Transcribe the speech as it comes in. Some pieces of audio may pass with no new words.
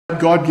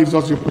God gives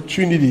us the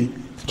opportunity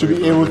to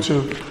be able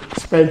to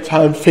spend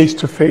time face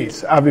to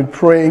face. I've been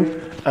praying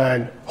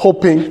and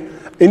hoping.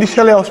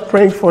 Initially, I was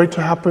praying for it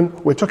to happen.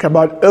 We're talking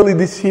about early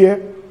this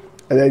year,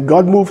 and then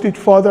God moved it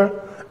further,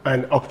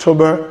 and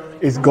October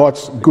is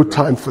God's good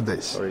time for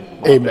this.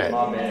 Amen.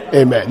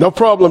 Amen. No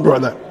problem,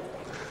 brother.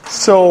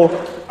 So,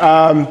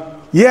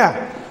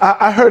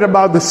 I heard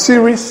about the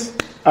series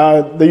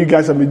that you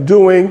guys have been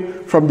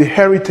doing from the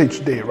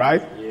Heritage Day,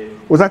 right? Yeah.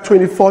 Was that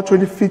 24th,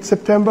 25th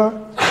September?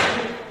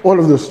 One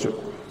of those two.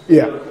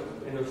 Yeah.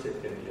 End of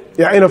September.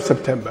 Yeah, end of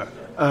September.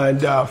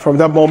 And from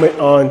that moment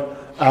on,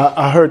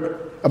 I heard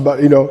about,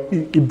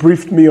 he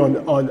briefed me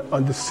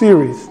on the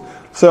series.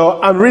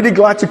 So I'm really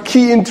glad to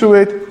key into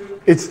it.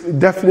 It's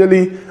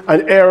definitely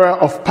an area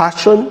of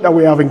passion that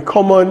we have in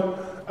common.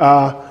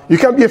 You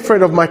can't be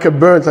afraid of Michael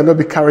Burns and not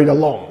be carried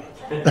along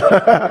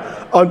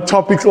on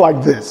topics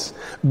like this.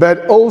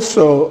 But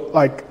also,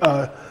 like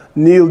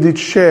Neil did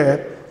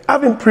share,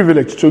 I've been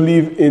privileged to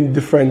live in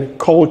different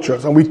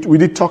cultures. And we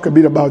did talk a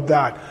bit about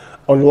that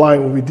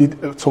online when we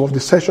did some of the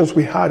sessions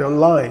we had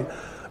online.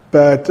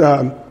 But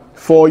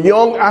for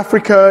young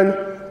African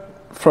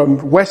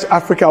from West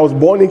Africa, I was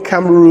born in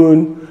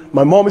Cameroon.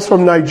 My mom is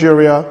from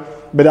Nigeria,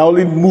 but I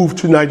only moved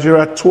to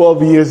Nigeria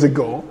 12 years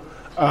ago.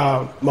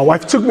 My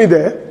wife took me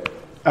there.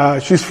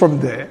 She's from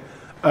there.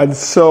 And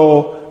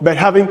so, but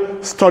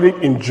having studied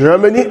in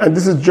Germany, and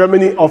this is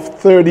Germany of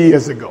 30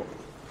 years ago.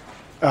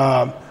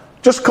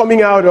 Just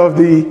coming out of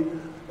the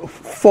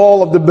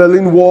fall of the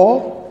Berlin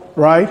Wall,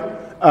 right?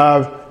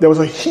 There was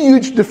a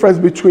huge difference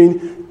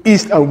between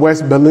East and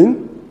West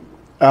Berlin.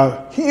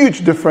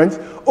 Huge difference.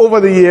 Over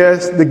the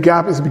years, the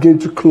gap is beginning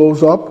to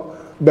close up,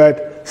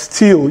 but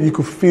still you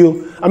could feel,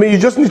 you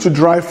just need to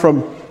drive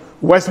from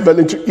West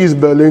Berlin to East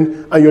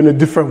Berlin and you're in a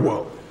different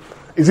world.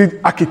 Is it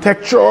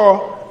architecture?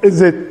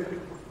 Is it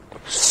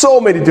so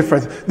many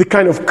differences? The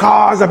kind of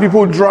cars that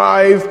people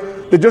drive,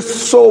 there's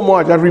just so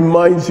much that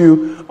reminds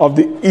you of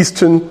the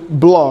Eastern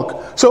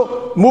Bloc.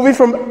 So moving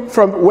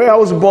from where I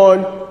was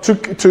born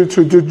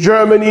to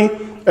Germany,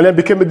 and then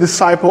became a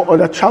disciple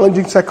under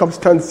challenging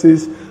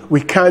circumstances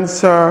with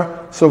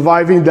cancer,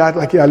 surviving that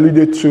like he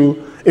alluded to.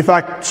 In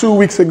fact, 2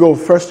 weeks ago,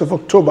 1st of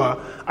October,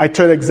 I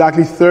turned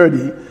exactly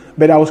 30,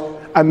 but I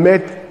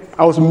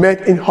was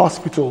met in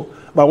hospital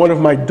by one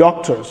of my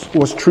doctors who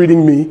was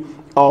treating me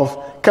of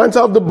cancer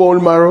of the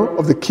bone marrow,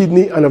 of the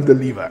kidney, and of the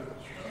liver.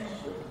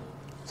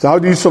 So how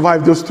do you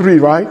survive those three,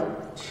 right?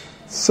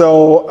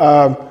 So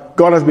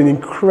God has been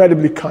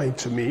incredibly kind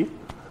to me.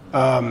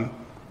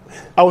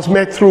 I was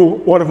met through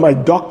one of my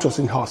doctors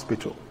in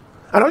hospital.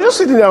 And I was just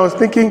sitting there, I was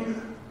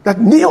thinking that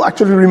Neil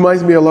actually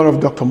reminds me a lot of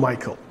Dr.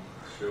 Michael.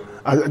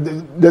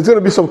 There's going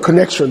to be some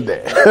connection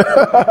there.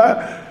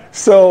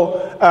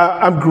 So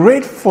I'm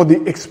grateful for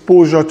the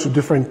exposure to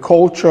different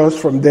cultures.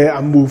 From there,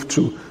 I moved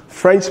to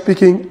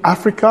French-speaking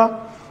Africa,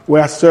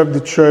 where I served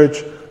the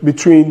church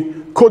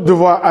between Côte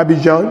d'Ivoire,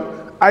 Abidjan,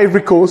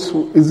 Ivory Coast,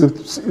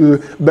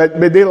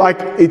 but they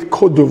like it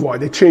Côte d'Ivoire.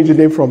 They changed the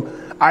name from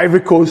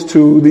Ivory Coast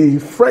to the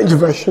French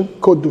version,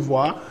 Côte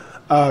d'Ivoire.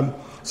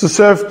 So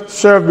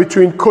served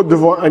between Côte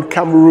d'Ivoire and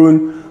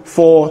Cameroon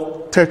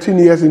for 13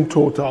 years in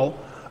total.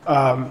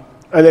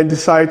 And then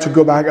decided to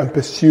go back and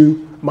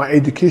pursue my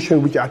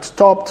education, which I had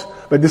stopped,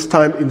 but this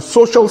time in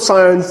social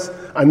science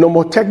and no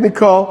more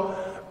technical.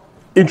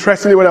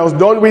 Interestingly, when I was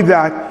done with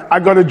that,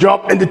 I got a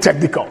job in the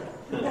technical,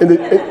 in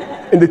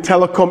the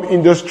telecom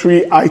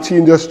industry, IT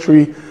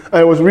industry, and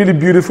it was really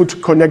beautiful to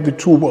connect the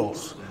two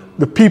worlds,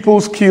 the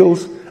people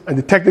skills and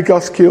the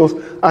technical skills.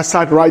 I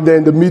sat right there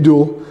in the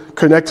middle,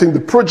 connecting the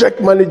project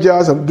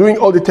managers and doing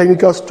all the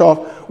technical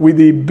stuff with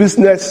the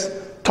business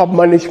top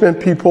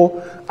management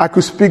people. I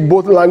could speak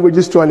both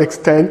languages to an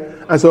extent,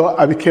 and so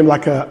I became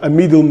like a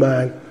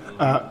middleman.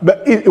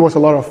 But it was a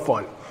lot of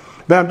fun.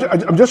 But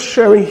I'm just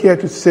sharing here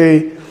to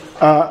say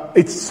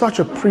it's such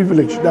a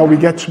privilege that we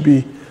get to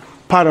be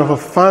part of a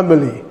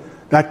family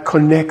that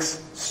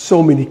connects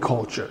so many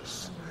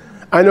cultures.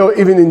 I know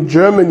even in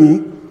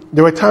Germany,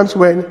 there were times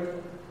when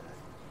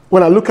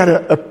I look at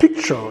a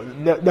picture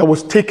that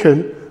was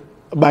taken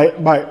by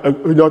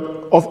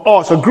of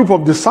us, a group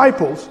of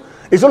disciples,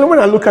 it's only when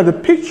I look at the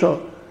picture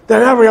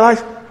that I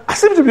realize I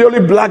seem to be the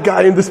only black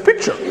guy in this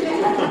picture.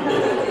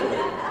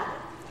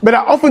 But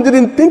I often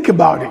didn't think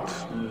about it.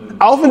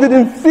 I often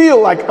didn't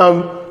feel like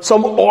I'm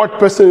some odd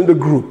person in the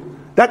group.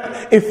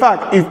 That, in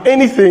fact, if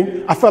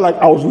anything, I felt like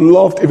I was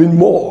loved even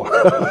more.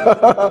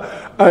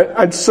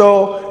 And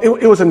so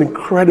it was an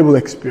incredible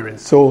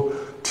experience. So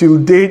till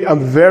date,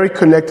 I'm very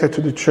connected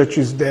to the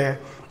churches there.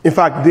 In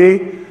fact,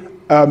 they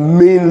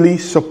mainly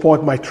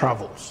support my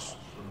travels.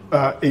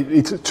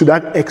 It's to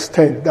that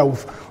extent that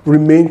we've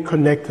remained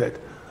connected.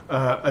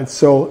 And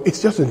so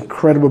it's just an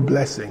incredible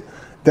blessing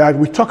that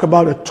we talk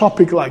about a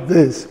topic like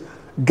this,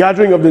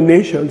 Gathering of the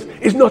Nations.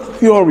 It's not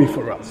theory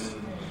for us.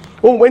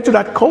 When we went to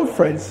that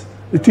conference,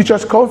 the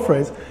teachers'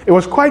 conference, it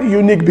was quite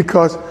unique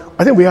because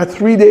I think we had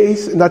 3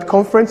 days in that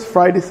conference,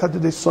 Friday,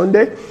 Saturday,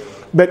 Sunday.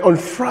 But on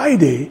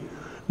Friday,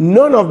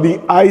 none of the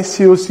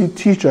ICOC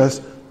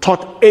teachers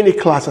taught any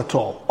class at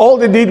all. All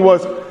they did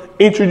was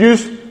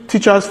introduce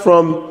teachers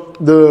from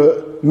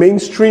the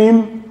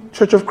mainstream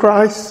Church of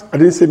Christ. I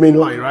didn't say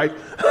mainline, right?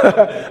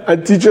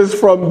 And teachers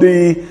from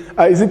the,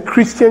 is it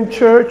Christian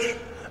church?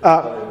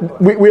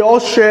 We all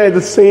share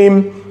the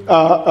same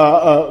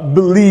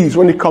beliefs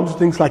when it comes to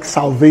things like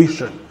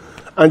salvation.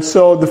 And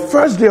so the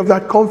first day of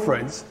that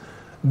conference,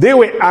 they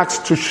were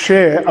asked to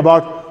share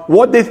about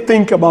what they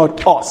think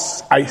about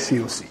us,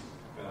 ICOC.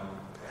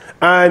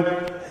 And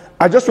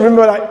I just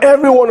remember that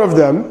every one of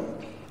them,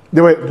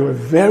 they were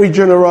very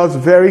generous,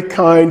 very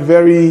kind,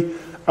 very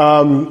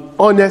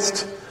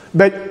honest.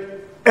 But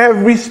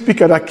every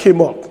speaker that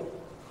came up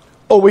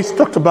always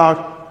talked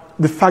about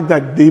the fact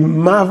that they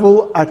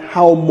marvel at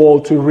how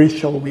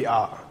multiracial we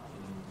are.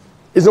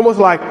 It's almost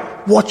like,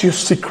 what's your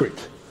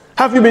secret?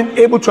 Have you been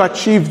able to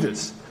achieve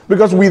this?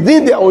 Because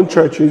within their own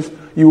churches,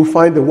 you will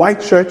find the white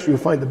church, you will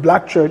find the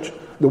black church,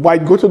 the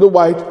white go to the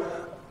white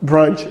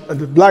branch, and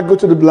the black go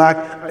to the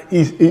black,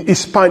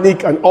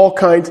 Hispanic and all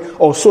kinds,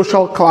 or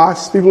social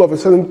class, people of a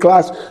certain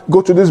class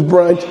go to this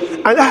branch.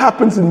 And that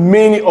happens in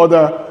many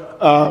other,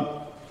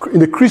 in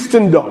the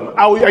Christendom.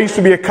 I used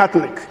to be a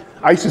Catholic.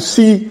 I used to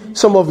see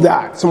some of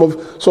that. Some of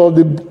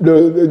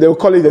the they'll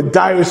call it the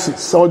diocese.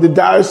 Some of the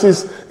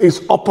diocese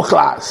is upper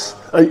class,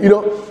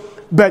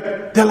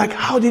 But they're like,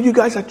 how did you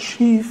guys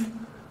achieve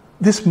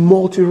this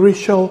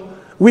multiracial?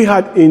 We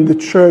had in the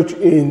church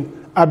in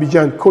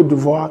Abidjan, Côte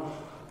d'Ivoire,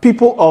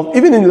 people of,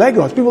 even in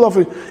Lagos, people of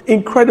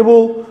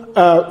incredible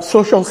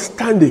social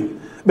standing.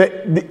 But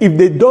if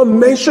they don't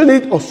mention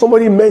it or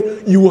somebody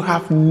you will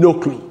have no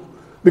clue.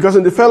 Because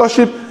in the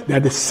fellowship, they're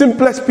the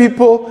simplest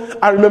people.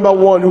 I remember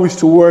one who used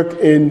to work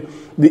in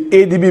the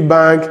ADB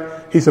Bank.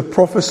 He's a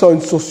professor in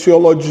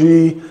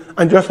sociology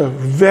and just a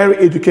very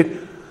educated.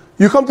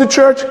 You come to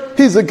church,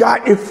 he's the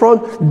guy in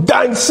front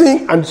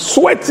dancing and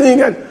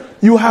sweating, and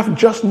you have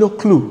just no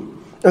clue.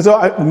 And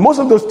so most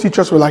of those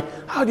teachers were like,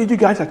 how did you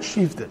guys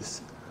achieve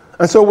this?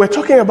 And so we're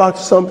talking about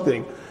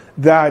something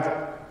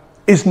that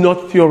is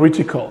not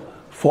theoretical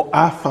for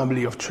our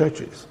family of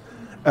churches.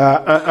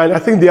 And I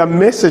think their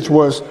message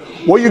was,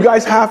 what you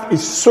guys have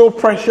is so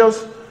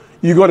precious,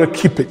 you got to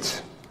keep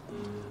it.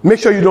 Make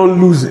sure you don't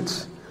lose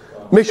it.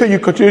 Make sure you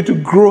continue to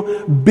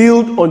grow,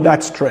 build on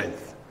that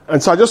strength.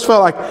 And so I just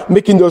felt like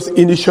making those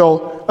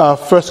initial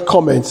first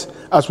comments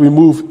as we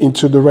move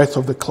into the rest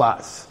of the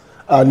class.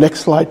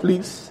 Next slide,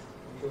 please.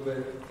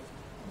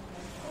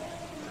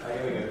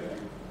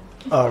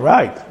 All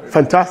right.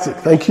 Fantastic.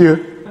 Thank you.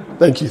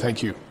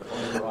 Thank you.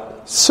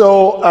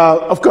 So,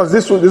 of course,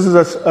 this is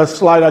a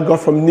slide I got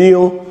from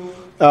Neil.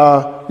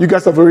 You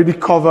guys have already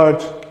covered.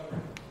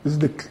 This is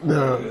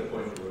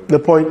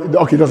the point.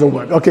 Okay, it doesn't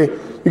work. Okay,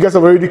 you guys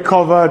have already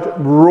covered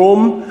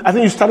Rome. I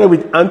think you started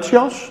with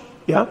Antioch.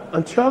 Yeah,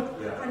 Antioch,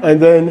 and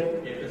then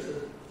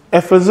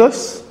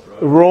Ephesus,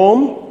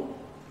 Rome.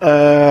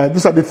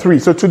 These are the three.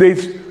 So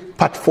today's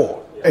part 4.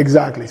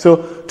 Exactly.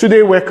 So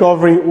today we're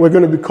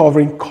going to be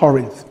covering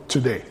Corinth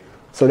today.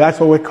 So that's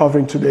what we're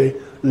covering today.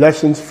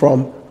 Lessons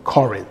from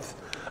Corinth.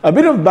 A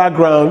bit of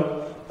background,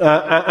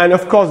 and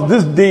of course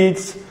these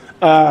dates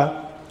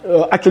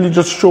actually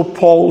just show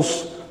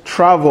Paul's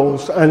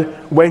travels and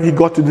when he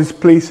got to these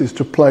places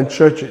to plant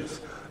churches.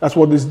 That's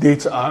what these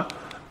dates are,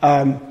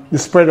 the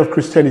spread of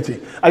Christianity.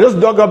 I just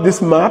dug up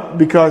this map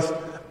because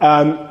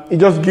it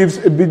just gives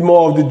a bit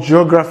more of the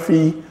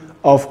geography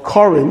of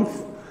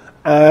Corinth.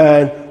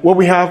 And what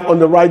we have on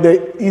the right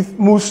there,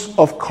 Isthmus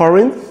of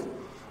Corinth.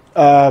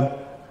 And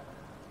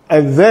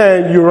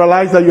then you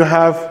realize that you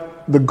have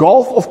the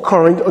Gulf of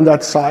Corinth on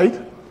that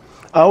side.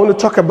 I want to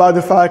talk about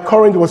the fact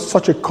Corinth was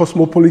such a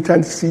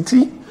cosmopolitan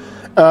city.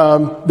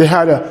 They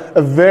had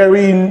a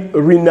very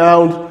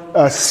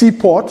renowned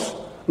seaport.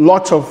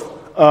 Lots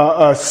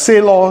of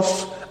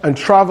sailors and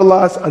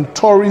travelers and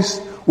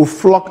tourists would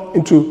flock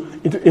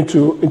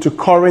into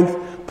Corinth.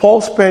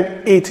 Paul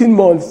spent 18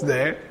 months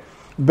there,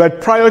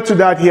 but prior to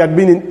that, he had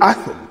been in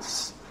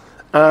Athens.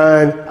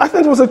 And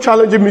Athens was a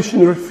challenging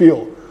missionary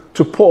field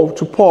to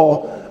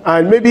Paul.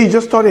 And maybe he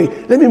just thought, hey,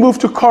 let me move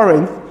to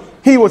Corinth.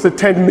 He was a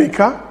tent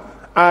maker.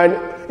 And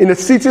in a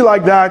city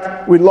like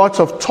that, with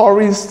lots of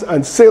tourists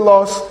and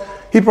sailors,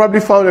 he probably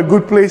found a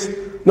good place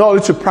not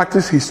only to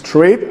practice his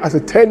trade as a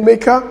tent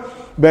maker,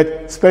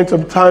 but spend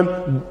some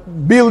time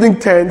building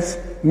tents,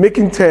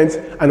 making tents,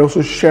 and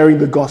also sharing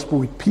the gospel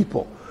with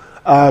people.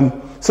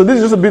 So this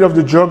is just a bit of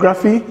the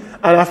geography.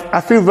 And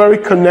I feel very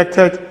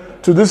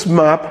connected to this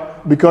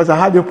map because I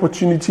had the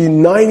opportunity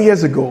 9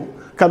 years ago.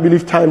 Can't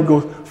believe time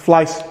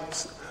flies.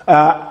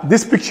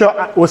 This picture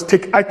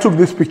I took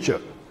this picture.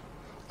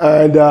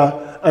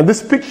 And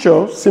this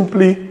picture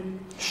simply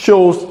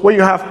shows where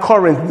you have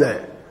Corinth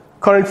there.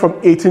 Corinth from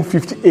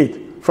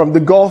 1858, from the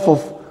Gulf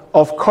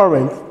of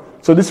Corinth.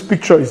 So this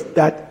picture is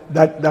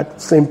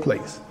that same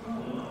place.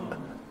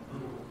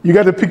 You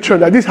get the picture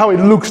that this is how it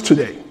looks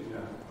today.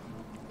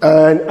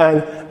 And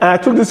I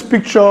took this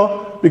picture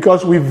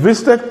because we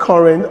visited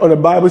Corinth on a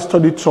Bible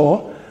study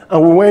tour,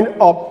 and we went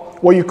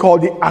up what you call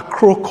the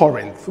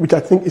Acro-Corinth, which I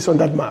think is on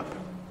that map.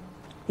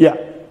 Yeah,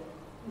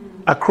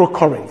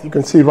 Acro-Corinth. You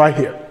can see right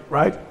here,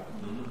 right?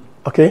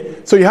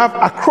 Okay, so you have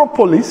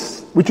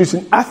Acropolis, which is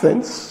in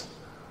Athens,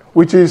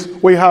 which is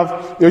where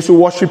you used to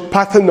worship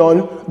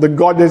Parthenon, the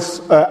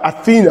goddess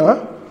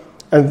Athena,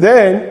 and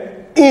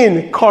then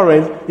in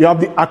Corinth, you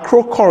have the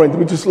Acrocorinth,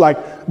 which is like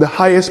the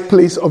highest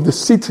place of the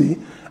city,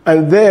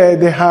 and there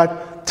they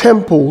had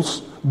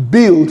temples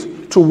built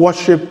to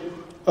worship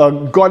a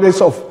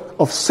goddess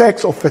of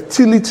sex, of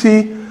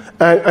fertility,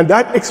 and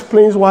that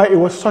explains why it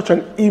was such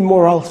an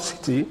immoral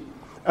city.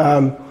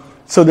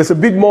 So there's a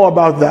bit more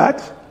about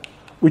that,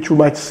 which we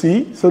might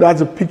see. So that's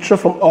a picture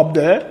from up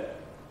there.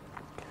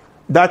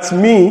 That's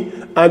me.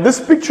 And this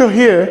picture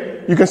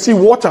here, you can see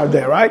water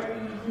there, right?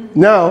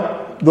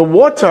 Now, the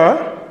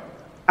water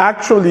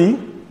actually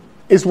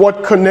is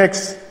what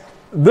connects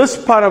this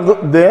part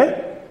of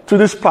there to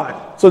this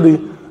part. So they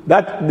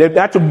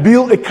had to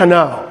build a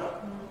canal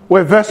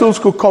where vessels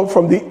could come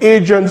from the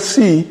Aegean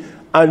Sea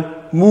and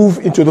move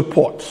into the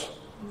port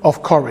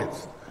of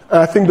Corinth. And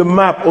I think the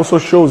map also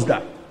shows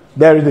that.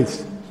 There it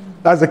is.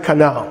 That's the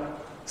canal.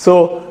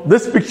 So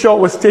this picture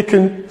was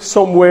taken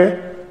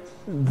somewhere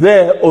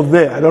there or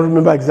there. I don't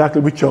remember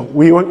exactly which one.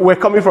 We're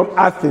coming from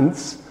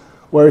Athens.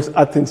 Where is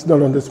Athens?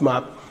 Not on this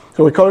map.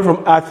 So we're coming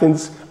from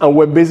Athens and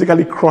we're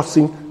basically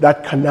crossing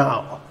that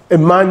canal. A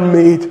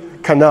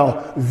man-made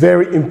canal.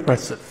 Very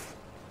impressive.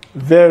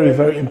 Very,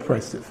 very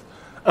impressive.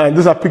 And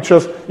these are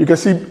pictures. You can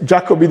see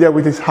Jacoby there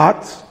with his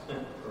hat.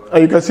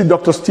 And you can see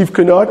Dr. Steve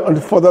Kennard on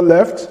the further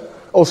left,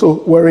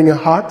 also wearing a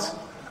hat.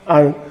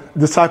 And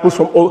disciples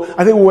from all,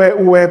 I think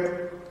we're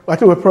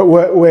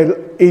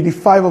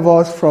 85 of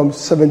us from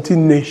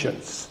 17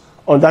 nations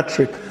on that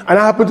trip. And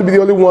I happen to be the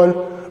only one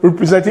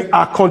representing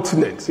our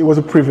continent. It was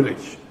a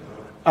privilege.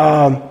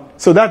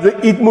 So that's the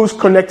Isthmus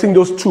connecting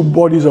those two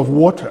bodies of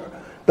water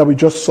that we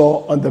just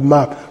saw on the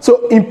map.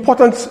 So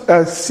important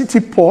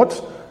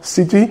port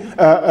city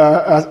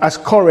as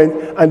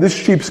Corinth, and these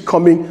ships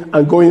coming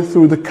and going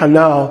through the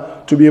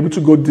canal to be able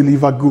to go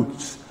deliver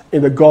goods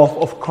in the Gulf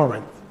of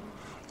Corinth.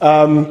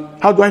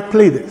 How do I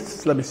play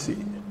this? Let me see.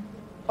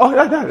 Oh,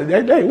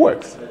 there it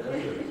works.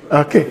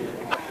 Okay.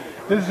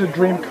 This is a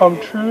dream come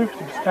true.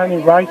 I'm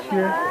standing right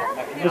here.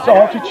 This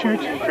altitude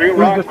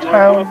is the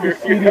town, the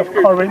city of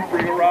Corinth,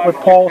 where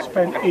Paul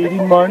spent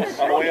 18 months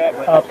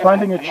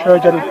planting a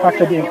church that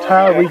impacted the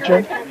entire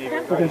region.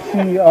 You can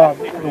see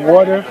the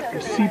water,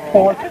 the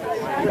seaport.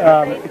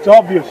 It's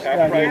obvious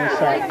that it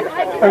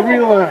was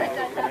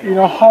a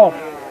real, hub,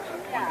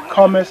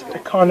 commerce,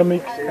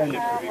 economics, and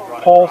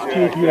Paul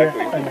stayed here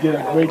and did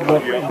a great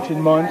work for 18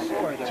 months.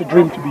 It's a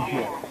dream to be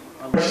here.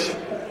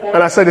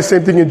 And I said the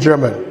same thing in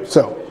German.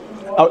 So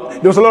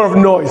there was a lot of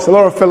noise, a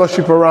lot of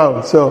fellowship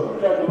around.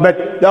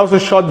 But that was a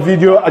short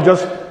video I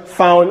just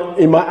found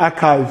in my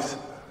archives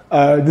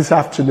this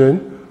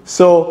afternoon.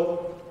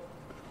 So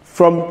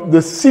from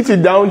the city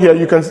down here,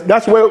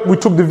 that's where we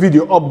took the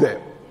video, up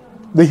there,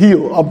 the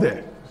hill up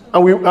there,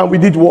 and we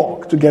did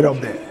walk to get up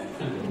there.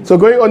 So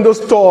going on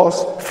those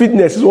tours,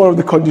 fitness is one of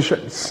the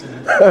conditions.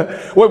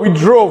 Where we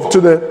drove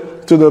to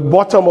the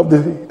bottom of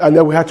and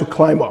then we had to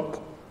climb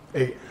up.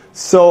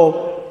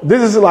 So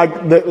this is like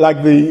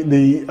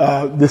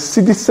the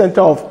city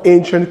center of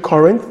ancient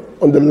Corinth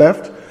on the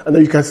left, and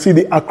then you can see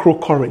the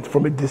Acrocorinth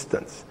from a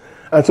distance.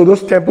 And so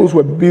those temples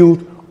were built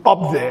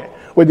up there,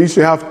 where they used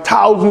to have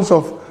thousands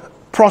of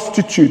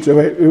prostitutes.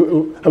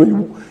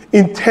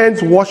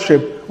 Intense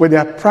worship where they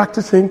are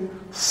practicing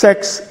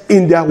sex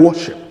in their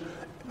worship.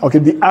 Okay,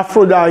 the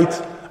Aphrodite,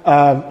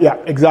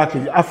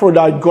 the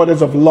Aphrodite,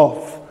 goddess of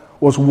love,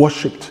 was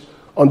worshipped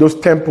on those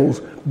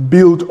temples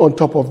built on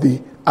top of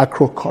the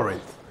Acrocorinth.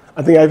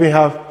 I think I even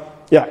have,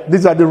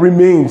 these are the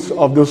remains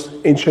of those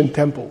ancient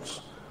temples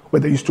where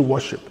they used to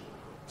worship.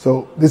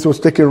 So this was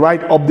taken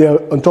right up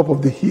there on top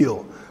of the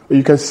hill, where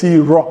you can see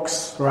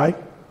rocks, right?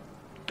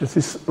 This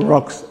is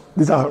rocks.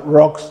 These are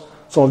rocks,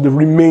 some of the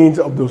remains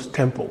of those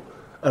temples.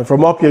 And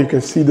from up here, you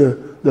can see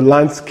the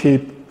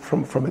landscape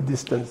from a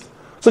distance.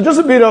 So just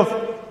a bit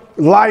of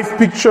live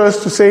pictures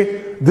to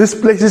say these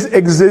places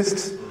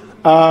exist.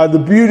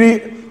 The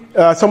beauty,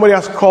 somebody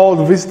has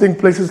called visiting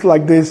places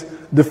like this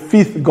the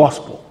fifth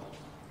gospel.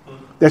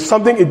 There's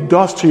something it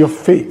does to your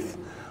faith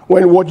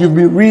when what you've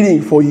been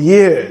reading for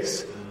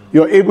years,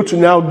 you're able to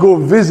now go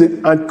visit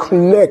and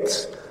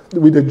connect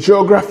with the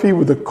geography,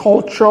 with the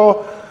culture,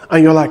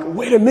 and you're like,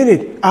 wait a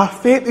minute, our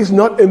faith is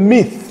not a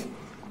myth.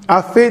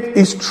 Our faith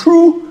is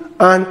true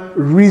and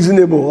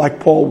reasonable, like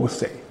Paul would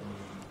say.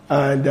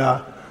 And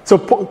so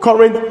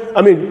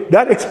Corinth,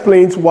 that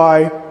explains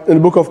why in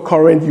the book of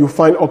Corinth you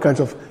find all kinds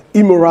of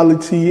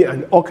immorality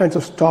and all kinds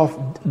of stuff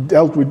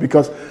dealt with,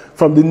 because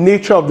from the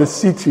nature of the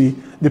city,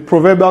 the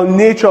proverbial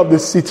nature of the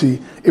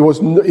city,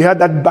 it had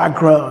that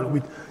background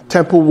with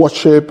temple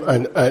worship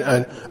and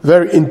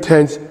very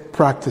intense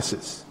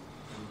practices.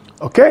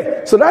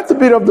 Okay, so that's a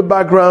bit of the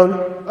background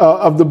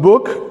of the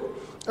book.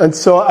 And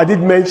so I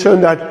did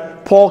mention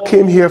that Paul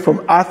came here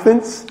from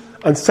Athens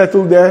and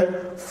settled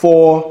there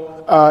for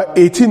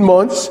 18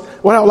 months.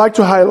 What I would like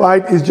to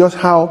highlight is just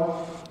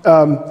how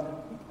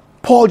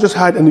Paul just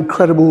had an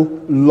incredible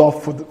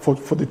love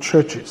for the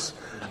churches.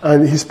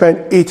 And he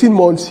spent 18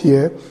 months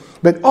here.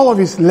 But all of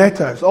his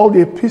letters, all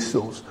the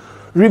epistles,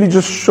 really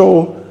just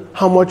show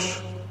how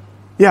much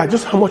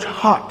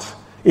heart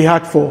he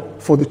had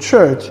for the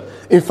church.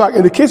 In fact,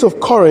 in the case of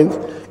Corinth,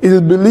 it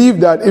is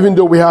believed that even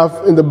though we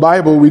have in the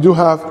Bible, we do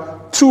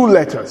have 2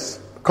 letters,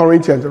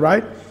 Corinthians,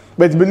 right?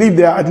 But it's believed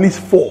there are at least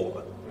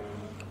 4.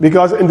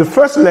 Because in the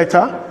first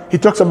letter, he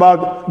talks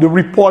about the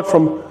report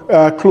from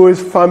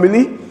Chloe's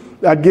family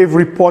that gave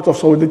report of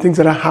some of the things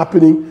that are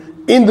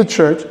happening in the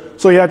church.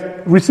 So he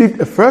had received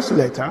a first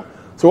letter.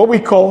 So what we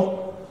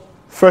call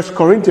 1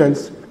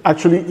 Corinthians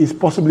actually is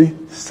possibly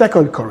 2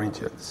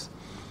 Corinthians.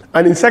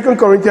 And in 2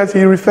 Corinthians,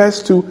 he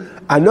refers to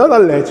another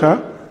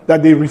letter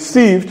that they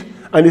received,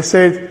 and he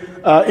said,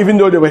 even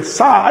though they were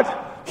sad,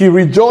 he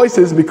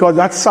rejoices because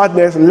that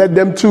sadness led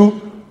them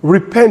to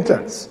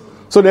repentance.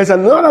 So there's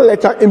another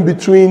letter in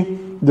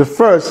between the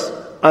first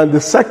and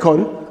the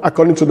second,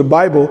 according to the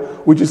Bible,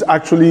 which is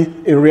actually,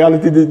 in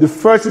reality, the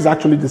first is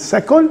actually the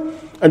second,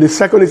 and the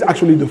second is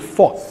actually the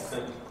fourth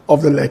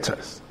of the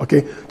letters.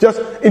 Okay,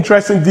 just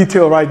interesting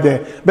detail right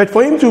there. But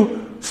for him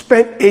to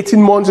spend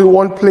 18 months in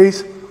one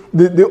place,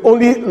 the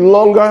only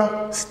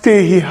longer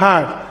stay he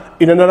had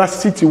in another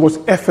city was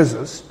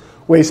Ephesus,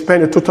 where he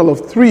spent a total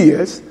of 3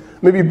 years,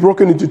 maybe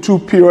broken into 2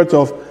 periods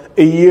of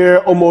a year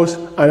almost,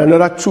 and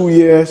another 2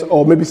 years,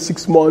 or maybe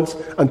 6 months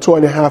and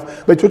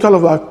 2.5, but a total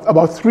of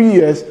about 3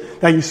 years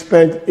that he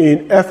spent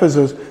in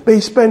Ephesus. But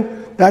he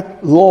spent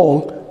that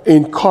long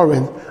in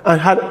Corinth and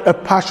had a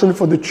passion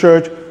for the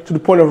church to the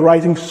point of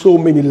writing so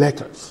many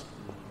letters.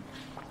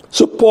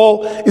 So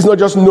Paul is not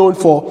just known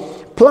for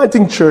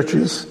planting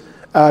churches.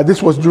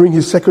 This was during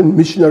his second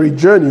missionary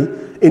journey.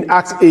 In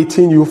Acts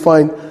 18, you'll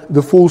find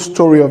the full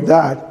story of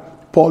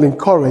that, Paul in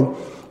Corinth.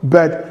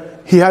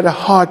 But he had a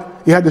heart,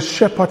 he had a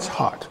shepherd's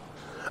heart.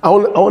 I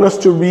want us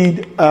to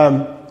read,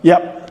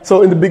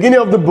 So in the beginning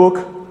of the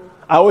book,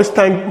 I always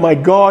thank my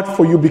God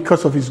for you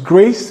because of his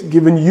grace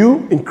given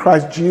you in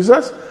Christ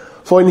Jesus.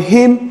 For in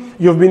him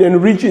you have been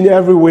enriched in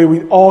every way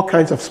with all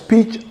kinds of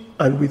speech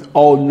and with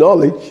all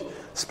knowledge,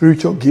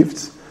 spiritual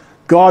gifts.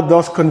 God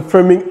thus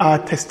confirming our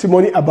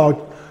testimony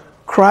about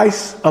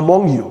Christ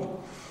among you.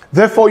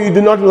 Therefore you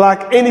do not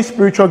lack any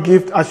spiritual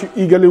gift as you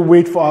eagerly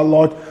wait for our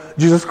Lord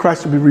Jesus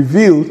Christ to be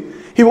revealed.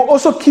 He will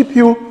also keep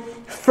you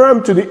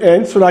firm to the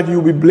end so that you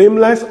will be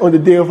blameless on the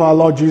day of our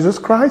Lord Jesus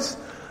Christ.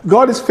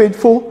 God is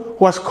faithful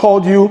who has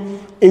called you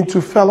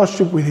into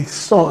fellowship with his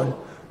Son,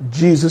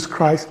 Jesus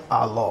Christ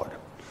our Lord.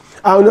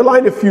 I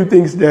underlined a few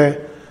things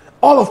there.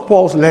 All of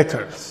Paul's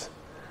letters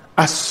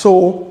are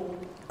so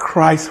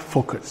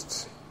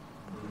Christ-focused.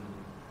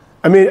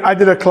 I mean, I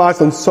did a class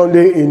on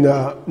Sunday in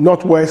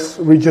northwest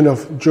region of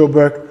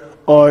Joburg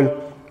on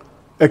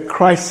a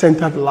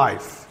Christ-centered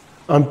life.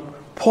 And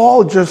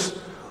Paul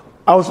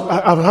I was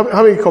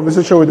having a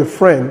conversation with a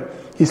friend.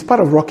 He's part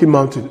of Rocky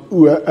Mountain,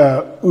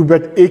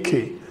 Hubert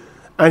Eke.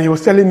 And he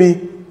was telling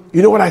me,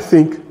 you know what I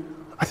think?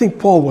 I think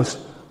Paul was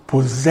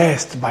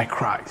possessed by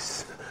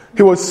Christ.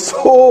 He was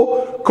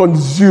so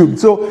consumed.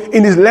 So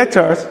in his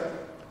letters,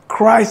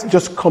 Christ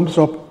just comes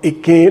up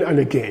again and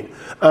again.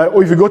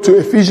 Or if you go to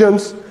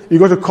Ephesians, you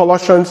go to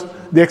Colossians,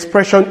 the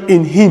expression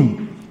in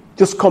him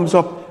just comes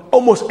up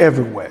almost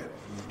everywhere.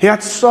 He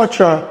had such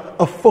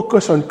a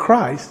focus on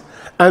Christ.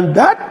 And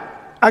that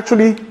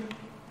actually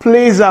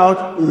plays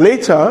out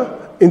later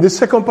in the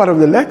second part of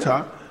the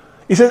letter.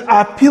 He says,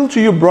 I appeal to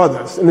you,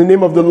 brothers, in the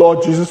name of the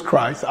Lord Jesus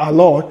Christ, our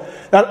Lord,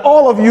 that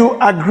all of you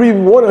agree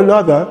with one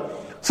another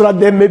so that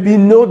there may be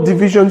no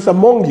divisions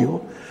among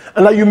you,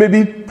 and that you may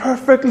be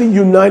perfectly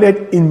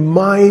united in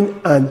mind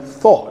and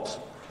thought.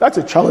 That's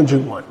a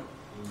challenging one.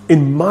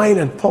 In mind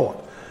and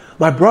thought.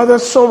 My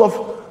brothers,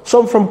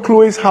 some from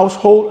Chloe's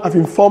household have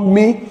informed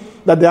me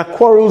that there are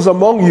quarrels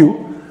among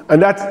you,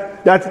 and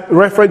that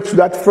reference to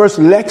that first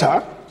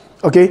letter.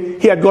 Okay,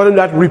 he had gotten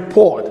that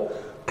report,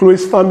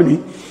 Chloe's family.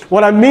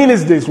 What I mean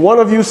is this: one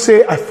of you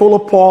say, I follow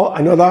Paul,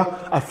 another,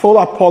 I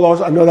follow Apollos,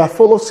 another, I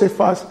follow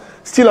Cephas,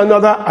 still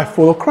another, I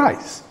follow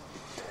Christ.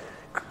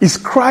 Is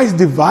Christ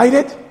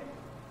divided?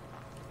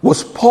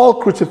 Was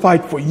Paul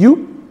crucified for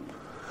you?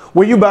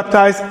 Were you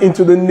baptized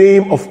into the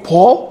name of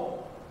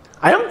Paul?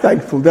 I am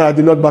thankful that I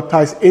did not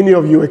baptize any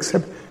of you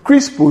except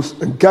Crispus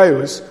and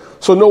Gaius,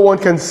 so no one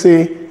can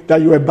say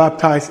that you were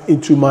baptized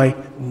into my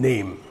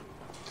name.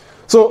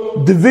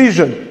 So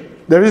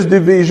division, there is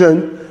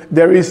division.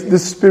 There is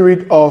this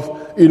spirit of,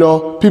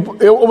 people,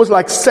 almost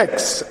like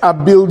sects are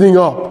building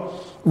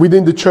up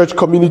within the church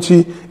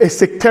community, a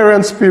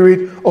sectarian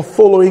spirit of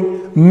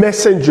following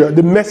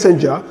the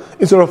messenger,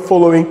 instead of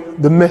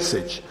following the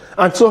message.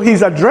 And so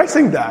he's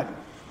addressing that.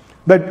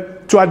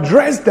 But to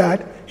address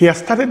that, he has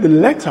started the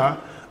letter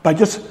by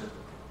just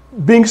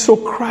being so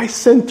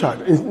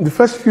Christ-centered. In the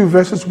first few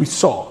verses we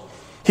saw,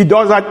 he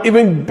does that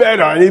even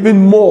better and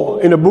even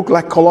more in a book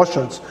like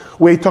Colossians,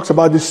 where he talks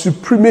about the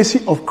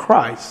supremacy of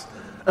Christ.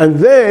 And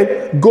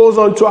then goes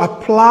on to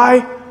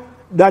apply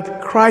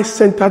that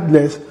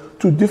Christ-centeredness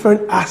to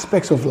different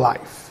aspects of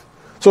life.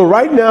 So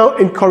right now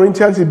in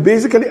Corinthians, he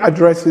basically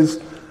addresses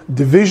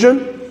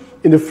division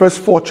in the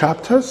first 4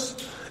 chapters,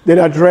 then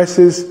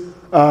addresses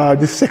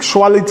the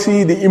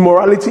sexuality, the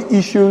immorality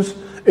issues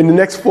in the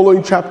next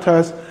following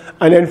chapters.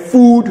 And then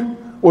food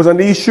was an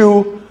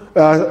issue,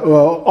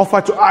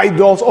 offered to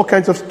idols, all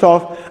kinds of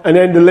stuff. And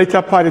then the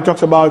later part, it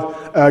talks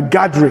about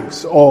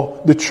gatherings,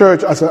 or the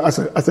church as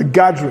a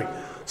gathering.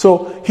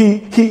 So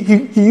he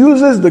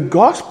uses the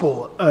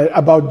gospel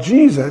about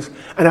Jesus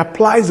and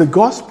applies the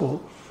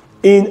gospel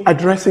in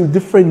addressing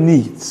different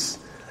needs.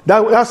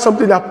 That's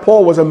something that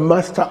Paul was a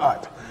master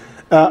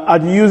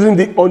at using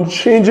the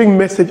unchanging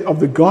message of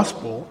the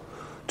gospel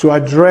to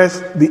address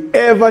the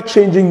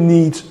ever-changing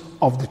needs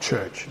of the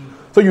church.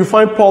 So you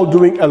find Paul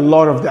doing a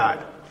lot of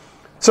that.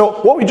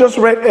 So what we just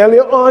read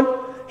earlier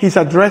on, he's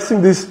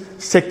addressing this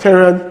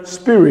sectarian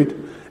spirit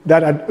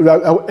that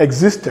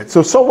existed.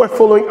 So some were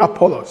following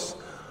Apollos.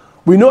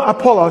 We know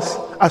Apollos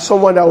as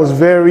someone that was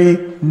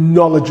very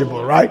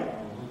knowledgeable, right?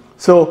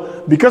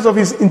 So because of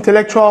his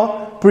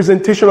intellectual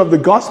presentation of the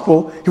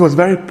gospel, he was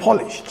very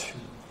polished,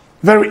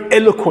 very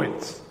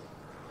eloquent.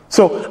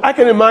 So I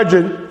can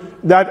imagine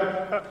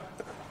that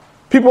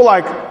people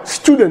like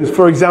students,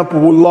 for example,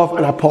 will love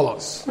an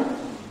Apollos.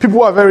 People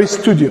who are very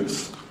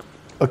studious.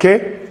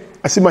 Okay?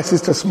 I see my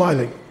sister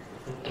smiling.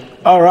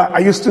 All right.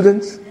 Are you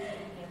students?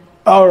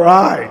 All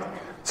right.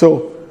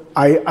 So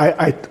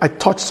I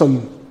touched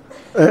some.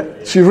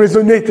 She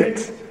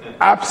resonated.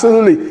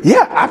 Absolutely.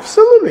 Yeah,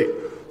 absolutely.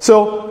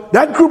 So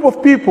that group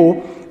of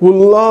people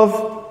will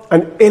love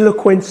an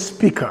eloquent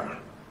speaker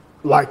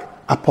like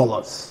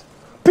Apollos.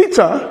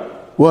 Peter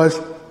was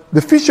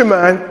the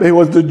fisherman, but he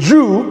was the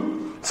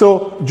Jew.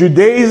 So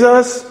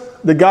Judaizers,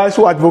 the guys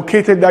who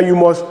advocated that you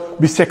must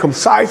be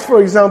circumcised,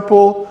 for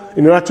example,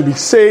 in order to be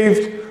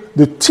saved,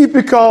 the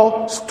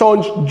typical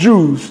staunch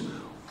Jews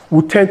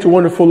would tend to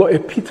want to follow a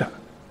Peter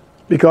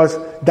because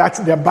that's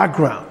their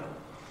background.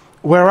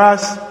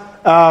 Whereas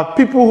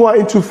people who are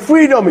into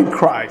freedom in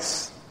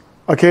Christ,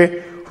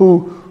 okay,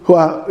 who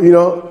are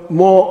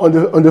more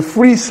on the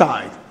free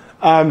side,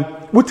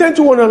 would tend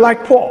to want to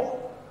like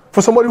Paul.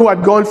 For somebody who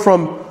had gone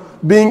from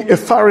being a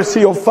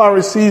Pharisee of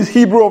Pharisees,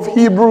 Hebrew of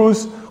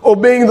Hebrews,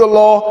 obeying the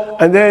law,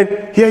 and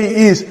then here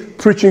he is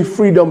preaching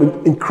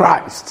freedom in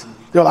Christ.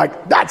 They're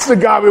like, that's the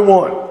guy we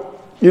want.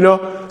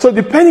 So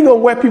depending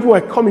on where people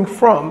were coming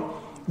from,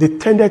 they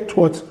tended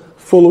towards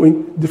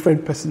following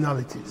different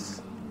personalities.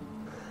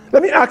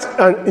 Let me ask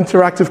an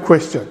interactive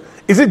question.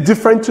 Is it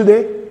different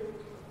today?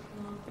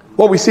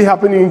 What we see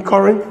happening in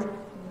Corinth?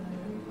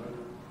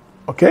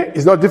 Okay,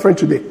 it's not different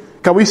today.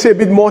 Can we say a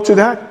bit more to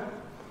that?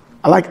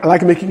 I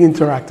like making it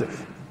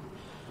interactive.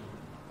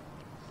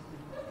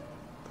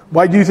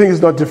 Why do you think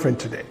it's not different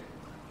today?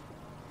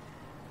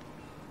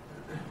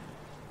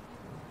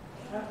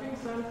 I think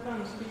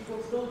sometimes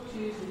people still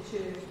choose the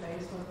church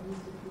based on who's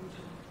the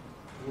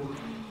preacher.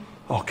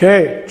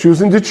 Okay,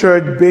 choosing the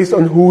church based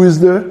on who is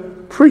the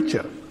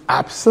preacher.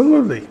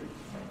 Absolutely.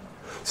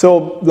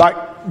 So,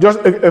 just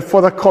a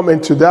further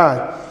comment to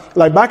that.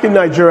 Like back in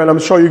Nigeria, and I'm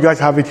sure you guys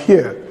have it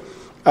here.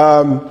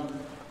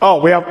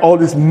 We have all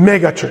these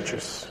mega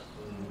churches.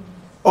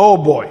 Oh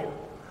boy.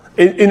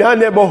 In our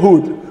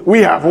neighborhood,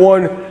 we have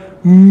one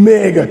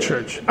mega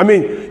church. I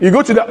mean, you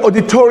go to the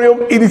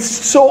auditorium, it is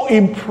so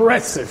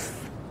impressive.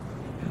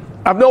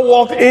 I've not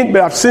walked in,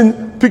 but I've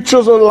seen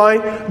pictures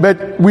online.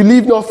 But we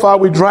live not far,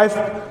 we drive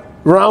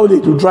around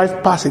it, we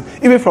drive past it.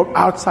 Even from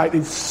outside,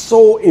 it's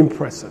so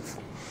impressive.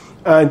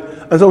 And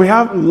so we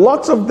have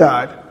lots of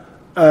that.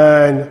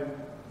 And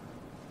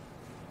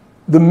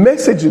the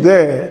message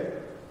there,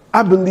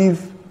 I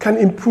believe, can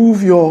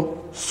improve your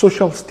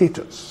social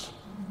status.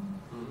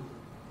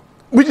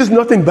 Which is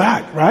nothing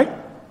bad, right?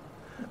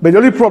 But the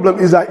only problem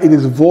is that it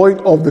is void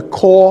of the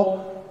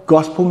core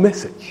gospel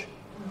message.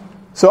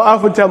 So I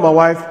often tell my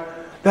wife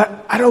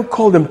that I don't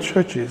call them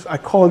churches, I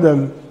call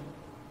them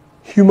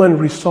human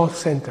resource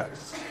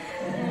centers.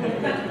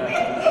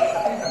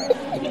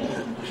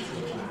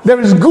 There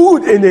is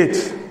good in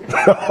it.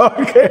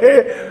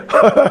 Okay?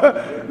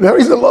 There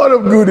is a lot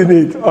of good in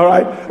it. All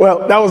right?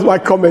 Well, that was my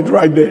comment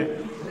right there.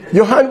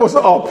 Your hand was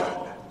up.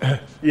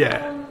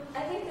 Yeah.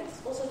 I think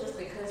it's also just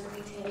because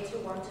we tend to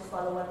want to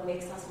follow what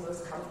makes us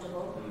most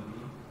comfortable.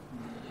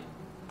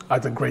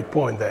 That's a great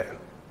point there.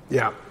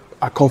 Yeah.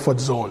 Our comfort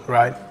zone,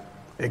 right?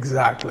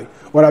 Exactly.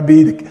 What I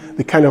be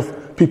the kind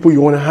of people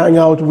you want to hang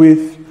out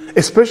with,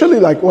 especially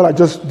like what I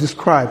just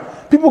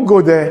described. People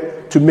go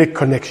there to make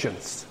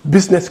connections,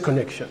 business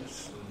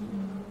connections.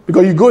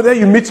 Because you go there,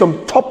 you meet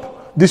some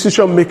top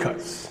decision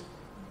makers.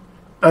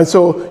 And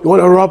so you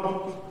want to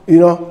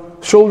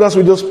rub, shoulders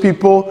with those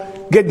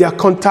people, get their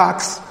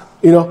contacts,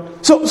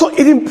 So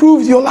it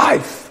improves your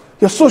life,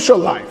 your social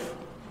life.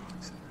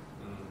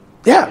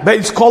 Yeah, but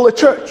it's called a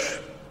church,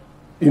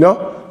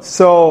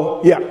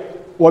 So, yeah,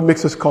 what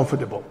makes us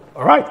comfortable?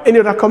 All right, any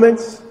other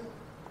comments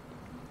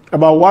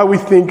about why we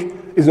think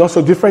it's not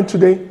so different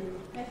today?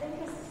 I think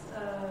it's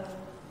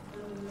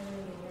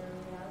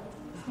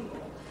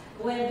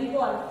when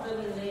people are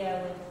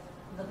familiar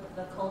with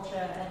the culture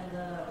and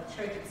the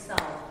church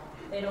itself,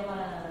 they don't want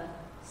to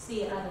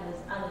see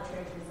other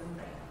churches and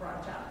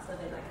branch out. So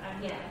they're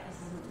like,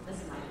 this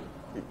is my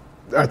people.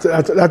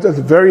 That's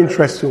a very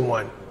interesting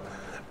one.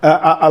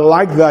 I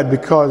like that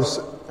because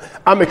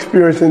I'm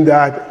experiencing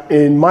that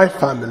in my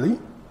family.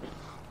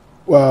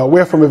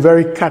 We're from a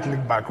very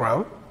Catholic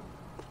background.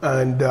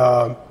 And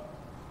I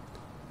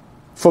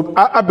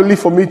believe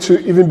for me to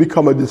even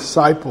become a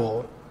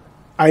disciple,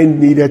 I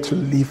needed to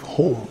leave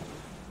home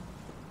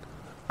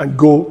and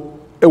go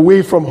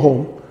away from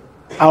home.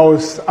 I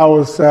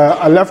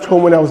left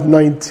home when I was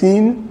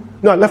 19.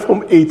 No, I left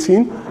home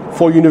 18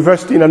 for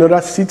university in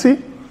another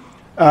city.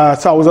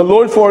 So I was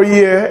alone for a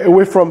year,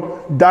 away from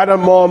dad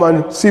and mom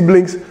and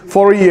siblings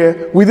for a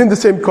year within the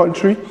same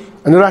country,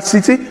 another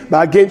city. But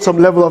I gained some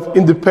level of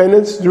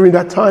independence during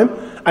that time.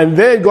 And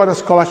then got a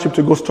scholarship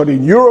to go study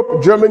in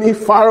Europe, Germany,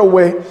 far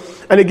away.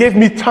 And it gave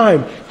me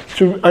time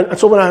to, and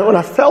so when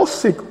I fell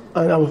sick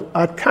and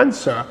I had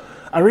cancer,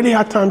 I really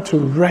had time to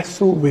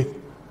wrestle with,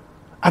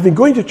 I've been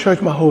going to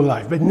church my whole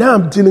life, but now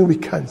I'm dealing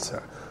with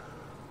cancer.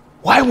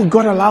 Why would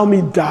God allow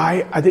me to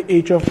die at the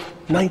age of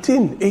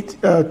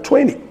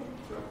 20?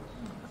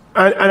 And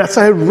I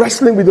started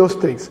wrestling with those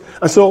things.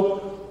 And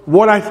so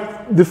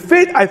the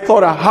faith I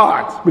thought I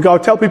had, because I'll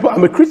tell people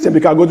I'm a Christian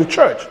because I go to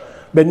church.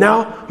 But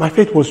now my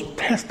faith was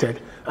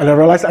tested, and I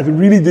realized I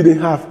really didn't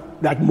have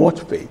that much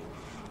faith.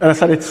 And I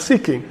started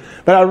seeking.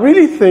 But I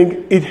really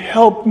think it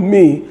helped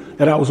me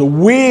that I was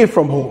away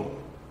from home.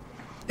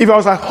 If I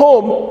was at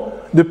home,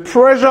 the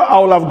pressure I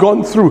would have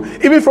gone through,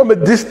 even from a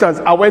distance,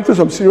 I went through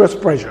some serious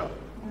pressure.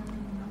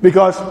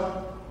 Because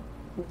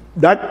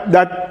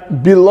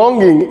that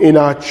belonging in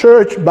our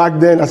church back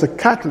then as a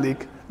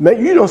Catholic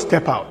meant you don't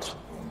step out.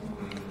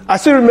 I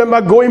still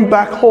remember going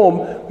back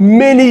home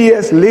many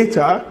years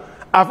later.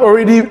 I've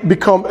already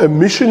become a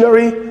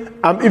missionary.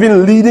 I'm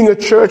even leading a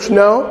church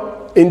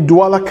now in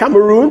Douala,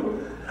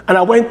 Cameroon. And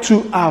I went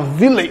to our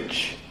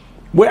village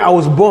where I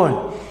was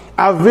born.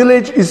 Our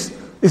village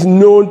is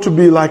known to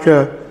be like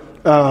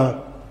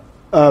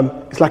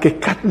it's like a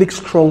Catholic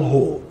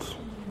stronghold.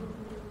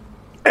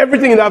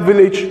 Everything in that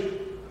village,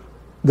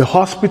 the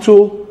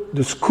hospital,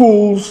 the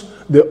schools,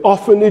 the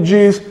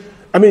orphanages,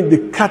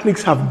 the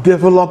Catholics have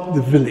developed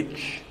the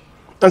village.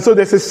 And so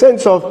there's a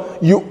sense of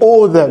you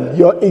owe them,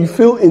 you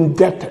feel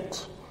indebted.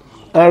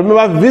 And I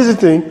remember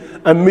visiting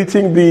and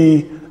meeting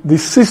the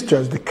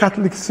sisters, the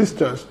Catholic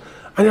sisters,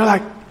 and they're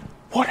like,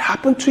 what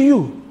happened to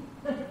you?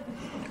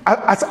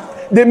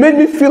 They made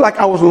me feel like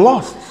I was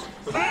lost.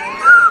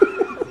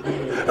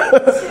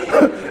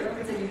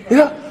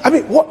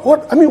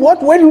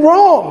 What went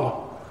wrong?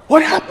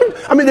 What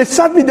happened? They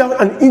sat me down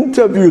and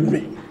interviewed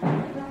me.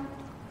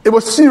 It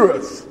was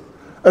serious.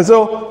 And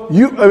so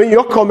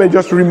your comment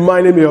just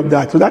reminded me of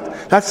that. So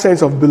that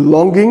sense of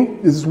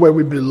belonging, this is where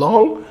we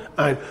belong.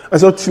 And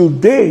so till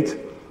date,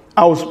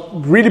 I was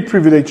really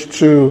privileged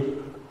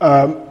to,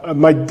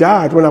 my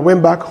dad, when I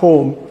went back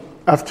home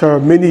after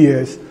many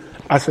years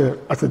as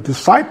a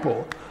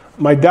disciple,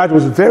 my dad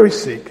was very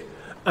sick.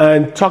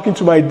 And talking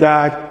to my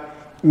dad,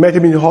 met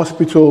him in the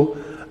hospital,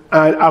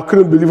 and I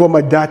couldn't believe what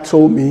my dad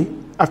told me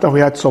after we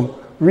had some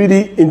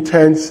really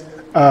intense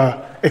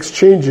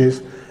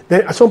exchanges.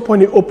 Then at some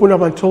point he opened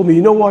up and told me,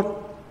 you know what?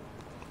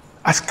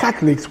 As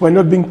Catholics, we're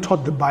not being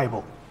taught the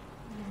Bible.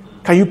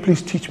 Can you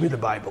please teach me the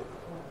Bible?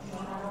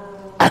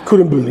 I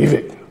couldn't believe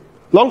it.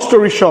 Long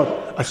story short,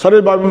 I studied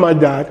the Bible with my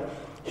dad.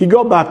 He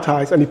got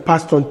baptized and he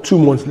passed on 2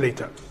 months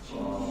later.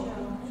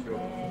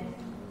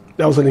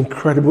 That was an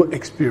incredible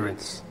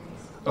experience.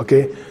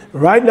 Okay?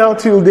 Right now,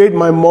 till date,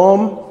 my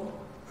mom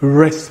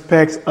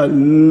respects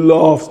and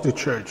loves the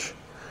church.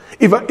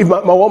 If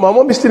my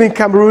mom is still in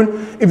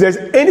Cameroon, if there's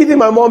anything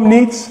my mom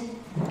needs,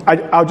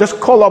 I'll just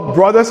call up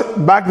brothers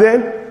back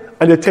then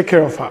and they take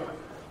care of her.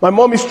 My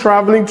mom is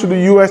traveling to the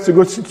US to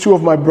go see 2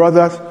 of my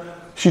brothers.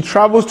 She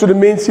travels to the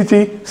main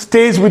city,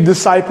 stays with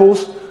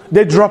disciples.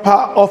 They drop her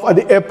off at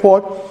the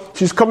airport.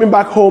 She's coming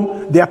back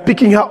home. They are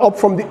picking her up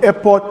from the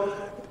airport.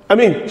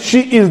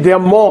 She is their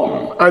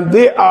mom and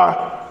they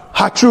are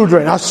her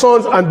children, her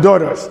sons and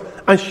daughters.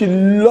 And she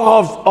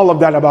loves all of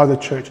that about the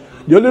church.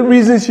 The only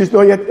reason she's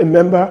not yet a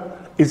member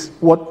is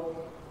what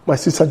my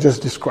sister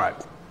just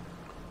described.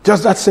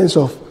 Just that sense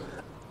of,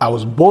 I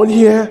was born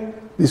here,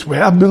 this is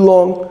where I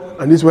belong,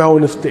 and this is where I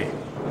want to stay.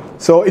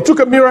 So it took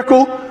a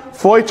miracle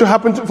for it to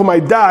happen for my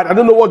dad. I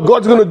don't know what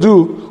God's going to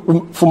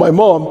do for my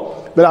mom,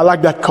 but I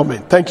like that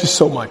comment. Thank you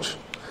so much.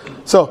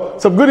 So,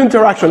 some good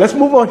interaction. Let's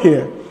move on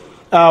here.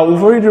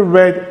 We've already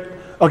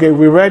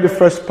we read the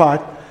first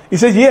part. He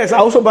says, yes, I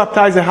also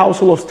baptized the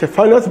household of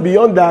Stephanus.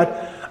 Beyond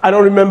that, I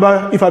don't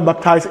remember if I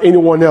baptized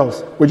anyone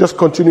else. We're just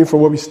continuing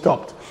from where we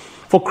stopped.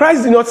 For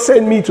Christ did not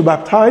send me to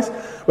baptize,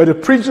 but to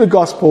preach the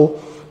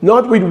gospel,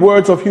 not with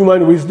words of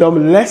human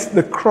wisdom, lest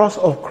the cross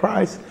of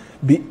Christ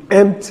be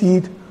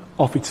emptied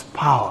of its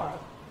power.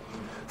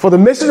 For the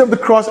message of the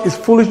cross is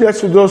foolishness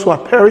to those who are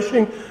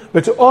perishing,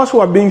 but to us who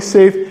are being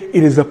saved,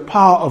 it is the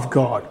power of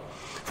God.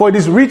 For it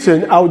is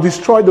written, I will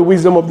destroy the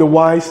wisdom of the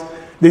wise,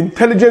 the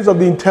intelligence of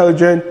the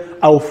intelligent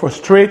I will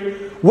frustrate.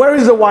 Where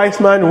is the wise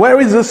man? Where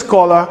is the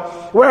scholar?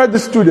 Where are the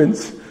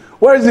students?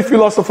 Where is the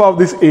philosopher of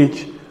this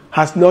age?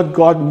 Has not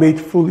God made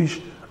foolish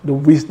the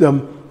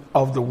wisdom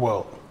of the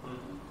world?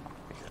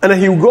 And then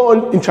he will go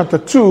on in chapter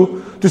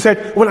 2 to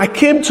say, when I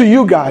came to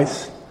you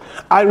guys,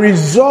 I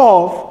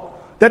resolved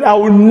that I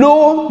will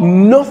know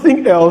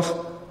nothing else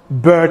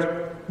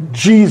but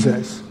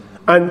Jesus,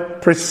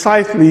 and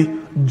precisely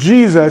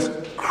Jesus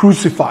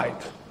crucified.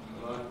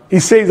 He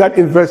says that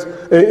in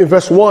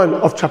verse 1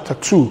 of chapter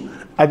 2.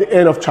 At the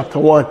end of chapter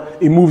 1,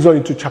 he moves on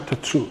into chapter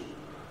 2.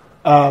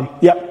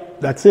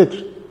 That's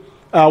it.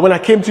 When I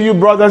came to you,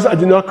 brothers, I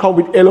did not come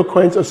with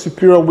eloquence or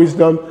superior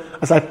wisdom,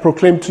 as I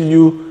proclaimed to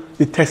you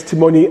the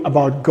testimony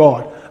about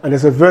God. And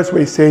there's a verse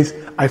where it says,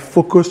 I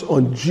focused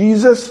on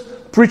Jesus,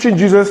 preaching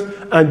Jesus,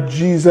 and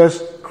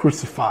Jesus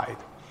crucified.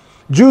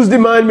 Jews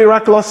demand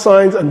miraculous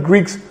signs, and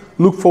Greeks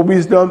look for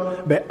wisdom,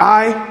 but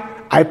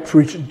I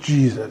preach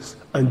Jesus,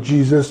 and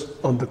Jesus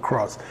on the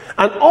cross.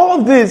 And all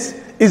of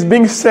this is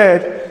being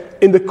said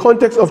in the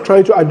context of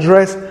trying to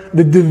address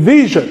the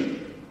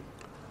division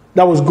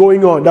that was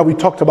going on, that we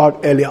talked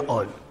about earlier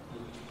on.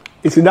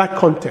 It's in that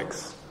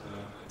context.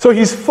 So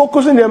he's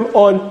focusing them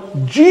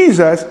on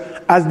Jesus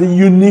as the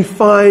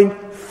unifying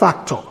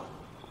factor.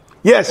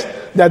 Yes,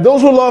 there are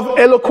those who love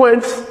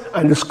eloquence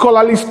and the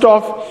scholarly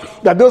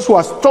stuff. There are those who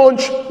are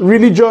staunch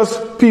religious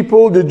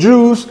people, the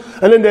Jews.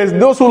 And then there's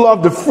those who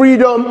love the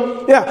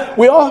freedom. Yeah,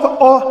 we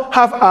all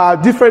have our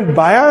different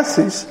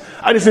biases.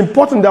 And it's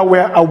important that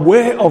we're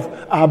aware of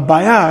our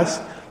bias.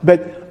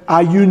 But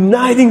our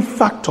uniting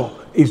factor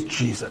is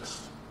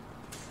Jesus.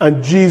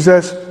 And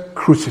Jesus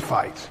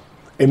crucified.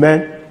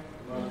 Amen?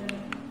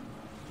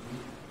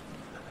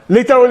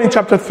 Later on in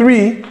chapter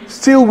 3,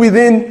 still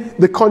within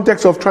the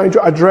context of trying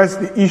to address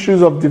the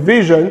issues of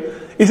division,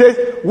 he says,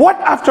 what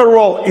after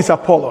all is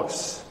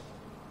Apollos?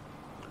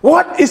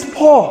 What is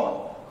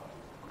Paul?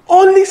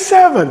 Only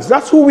servants.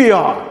 That's who we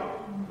are.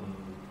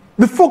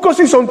 The focus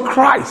is on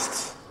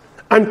Christ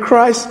and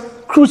Christ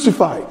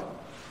crucified.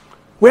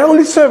 We're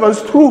only servants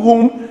through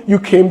whom you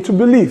came to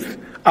believe,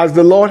 as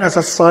the Lord has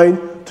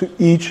assigned to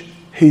each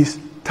his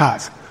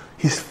task.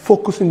 He's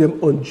focusing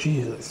them on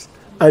Jesus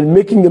and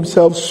making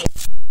themselves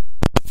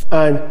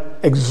and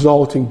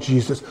exalting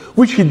Jesus,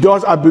 which he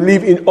does, I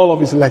believe, in all of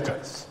his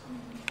letters.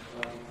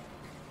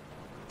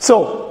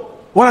 So,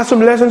 what are some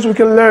lessons we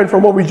can learn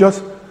from what we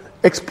just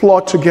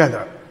explored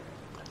together?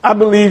 I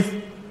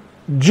believe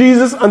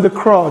Jesus and the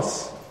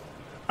cross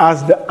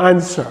as the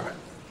answer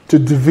to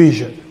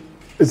division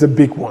is a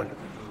big one.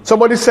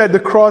 Somebody said the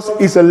cross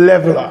is a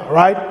leveler,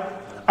 right?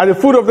 At the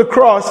foot of the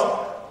cross,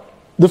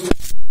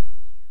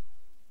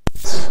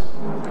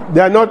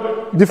 there are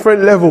not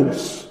different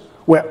levels.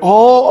 We're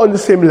all on the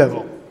same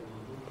level.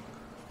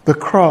 The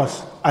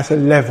cross as a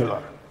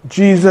leveler.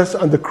 Jesus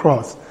and the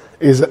cross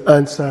is the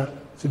answer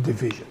to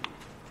division.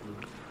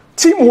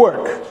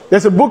 Teamwork.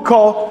 There's a book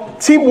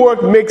called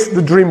Teamwork Makes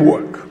the Dream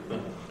Work.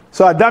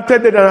 So I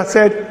adapted it and I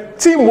said,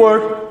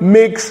 teamwork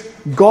makes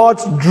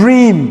God's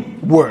dream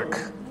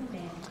work.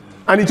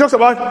 And he talks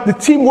about the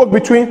teamwork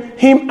between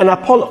him and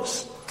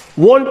Apollos.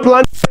 One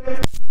planet.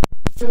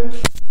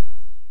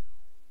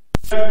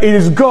 It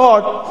is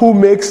God who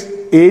makes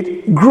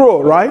it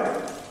grow, right?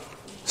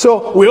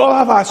 So we all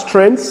have our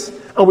strengths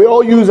and we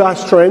all use our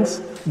strengths,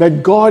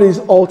 but God is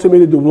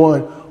ultimately the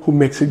one who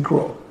makes it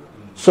grow.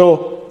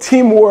 So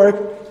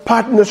teamwork,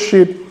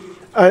 partnership,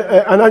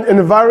 an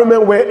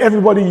environment where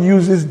everybody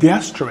uses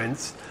their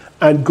strengths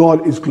and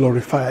God is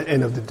glorified at the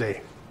end of the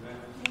day.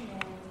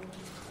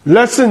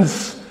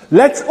 Lessons.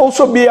 Let's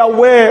also be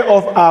aware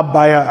of our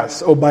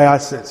bias or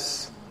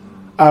biases,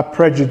 our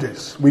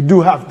prejudice. We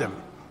do have them.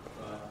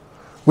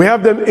 We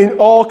have them in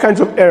all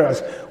kinds of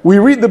areas. We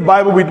read the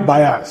Bible with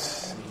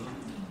bias.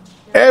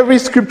 Every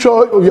scripture,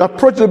 you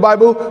approach the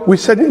Bible with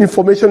certain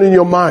information in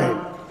your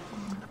mind.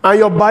 And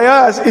your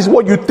bias is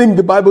what you think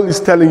the Bible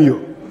is telling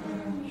you.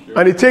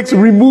 And it takes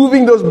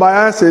removing those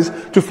biases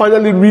to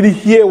finally really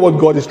hear what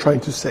God is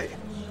trying to say.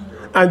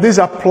 And this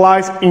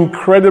applies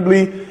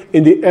incredibly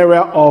in the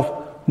area of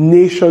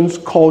nations,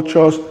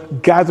 cultures,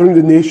 gathering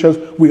the nations.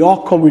 We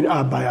all come with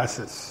our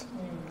biases.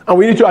 And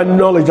we need to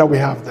acknowledge that we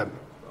have them.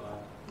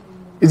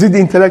 Is it the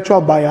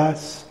intellectual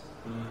bias?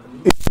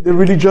 Is it the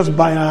religious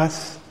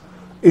bias?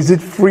 Is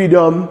it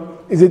freedom?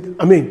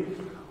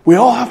 We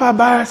all have our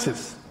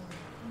biases.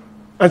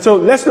 And so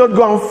let's not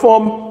go and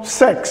form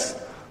sects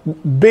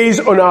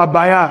based on our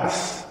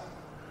bias.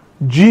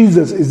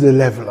 Jesus is the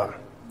leveler.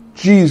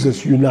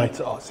 Jesus unites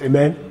us.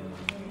 Amen?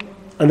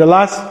 And the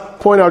last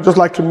point I would just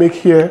like to make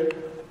here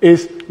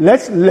is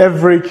let's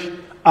leverage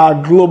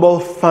our global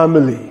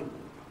family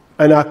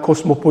and our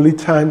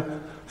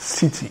cosmopolitan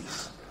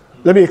cities.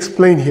 Let me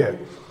explain here.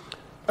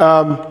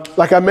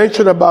 Like I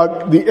mentioned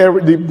about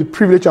the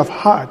privilege I've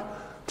had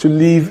to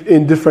live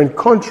in different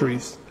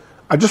countries,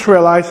 I just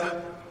realized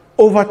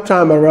over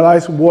time,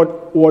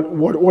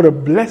 what a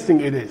blessing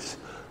it is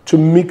to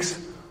mix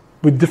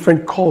with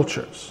different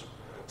cultures.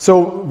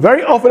 So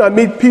very often I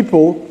meet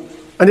people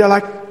and they're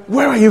like,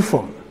 where are you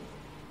from?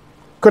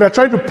 Because they're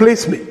trying to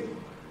place me.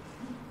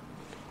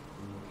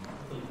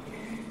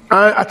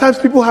 And at times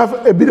people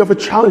have a bit of a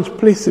challenge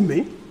placing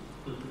me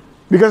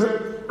because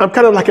I'm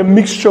kind of like a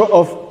mixture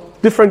of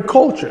different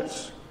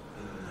cultures.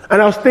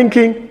 And I was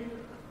thinking,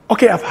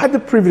 okay, I've had the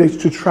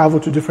privilege to travel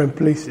to different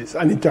places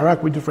and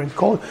interact with different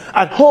cultures.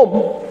 At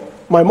home,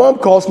 my mom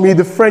calls me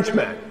the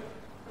Frenchman.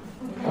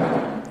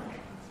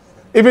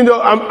 Even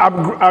though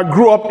I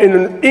grew up in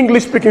an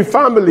English-speaking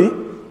family,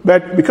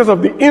 but because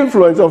of the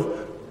influence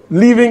of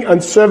living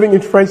and serving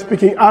in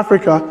French-speaking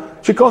Africa,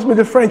 she calls me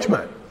the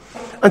Frenchman.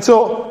 And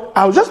so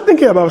I was just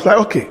thinking about it, I was like,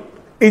 okay,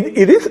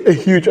 it is a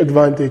huge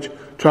advantage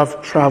to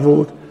have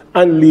traveled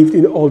and lived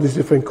in all these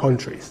different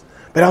countries.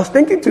 But I was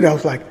thinking today, I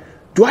was like,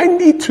 do I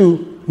need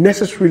to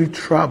necessarily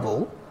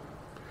travel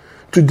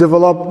to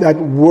develop that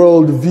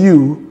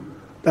worldview,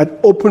 that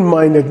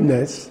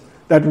open-mindedness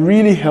that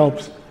really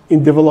helps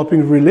in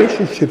developing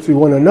relationships with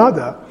one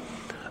another?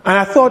 And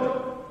I thought,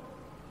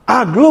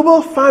 our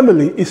global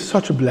family is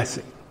such a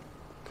blessing.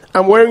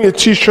 I'm wearing a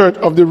t-shirt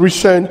of the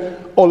recent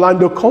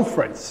Orlando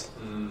conference,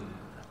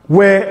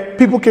 where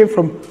people came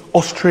from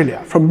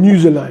Australia, from New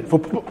Zealand,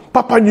 from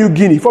Papua New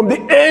Guinea, from the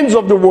ends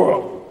of the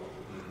world.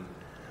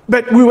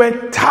 But we were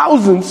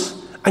thousands,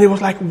 and it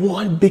was like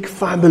one big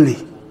family.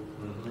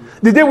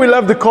 The day we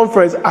left the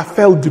conference, I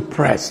felt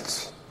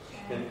depressed.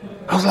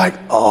 I was like,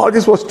 oh,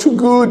 this was too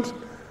good.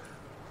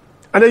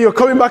 And then you're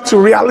coming back to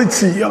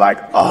reality. You're like,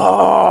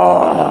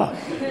 oh.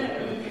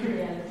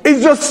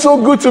 It's just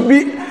so good to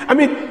be,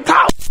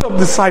 thousands of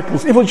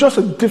disciples. It was just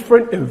a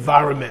different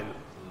environment.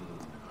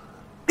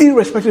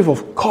 Irrespective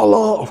of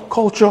color, of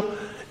culture,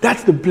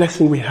 that's the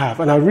blessing we have.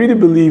 And I really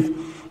believe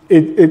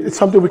it's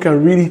something we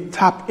can really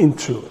tap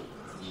into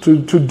to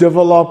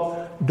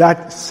develop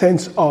that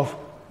sense of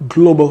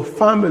global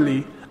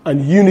family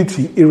and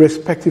unity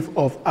irrespective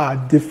of our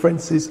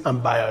differences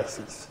and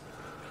biases.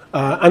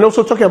 And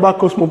also talking about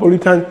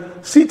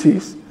cosmopolitan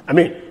cities, I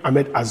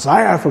met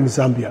Isaiah from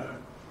Zambia.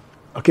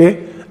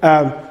 Okay?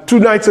 2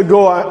 nights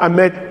ago, I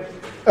met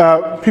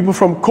people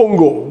from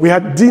Congo. We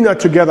had dinner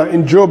together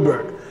in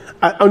Joburg.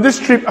 On this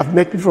trip, I've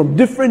met people from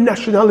different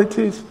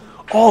nationalities,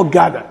 all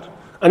gathered.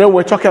 And then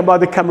we're talking about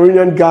the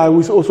Cameroonian guy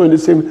who's also in the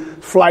same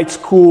flight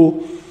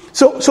school.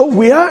 So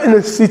we are in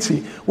a city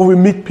where we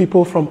meet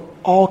people from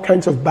all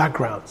kinds of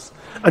backgrounds.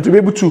 And to be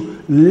able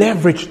to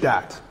leverage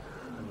that,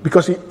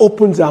 because it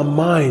opens our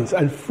minds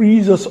and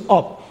frees us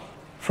up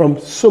from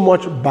so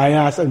much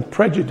bias and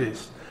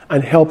prejudice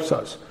and helps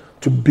us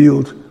to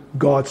build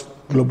God's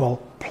global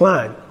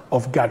plan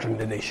of gathering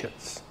the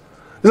nations.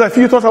 There's a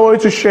few thoughts I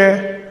wanted to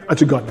share, and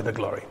to God be the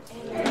glory.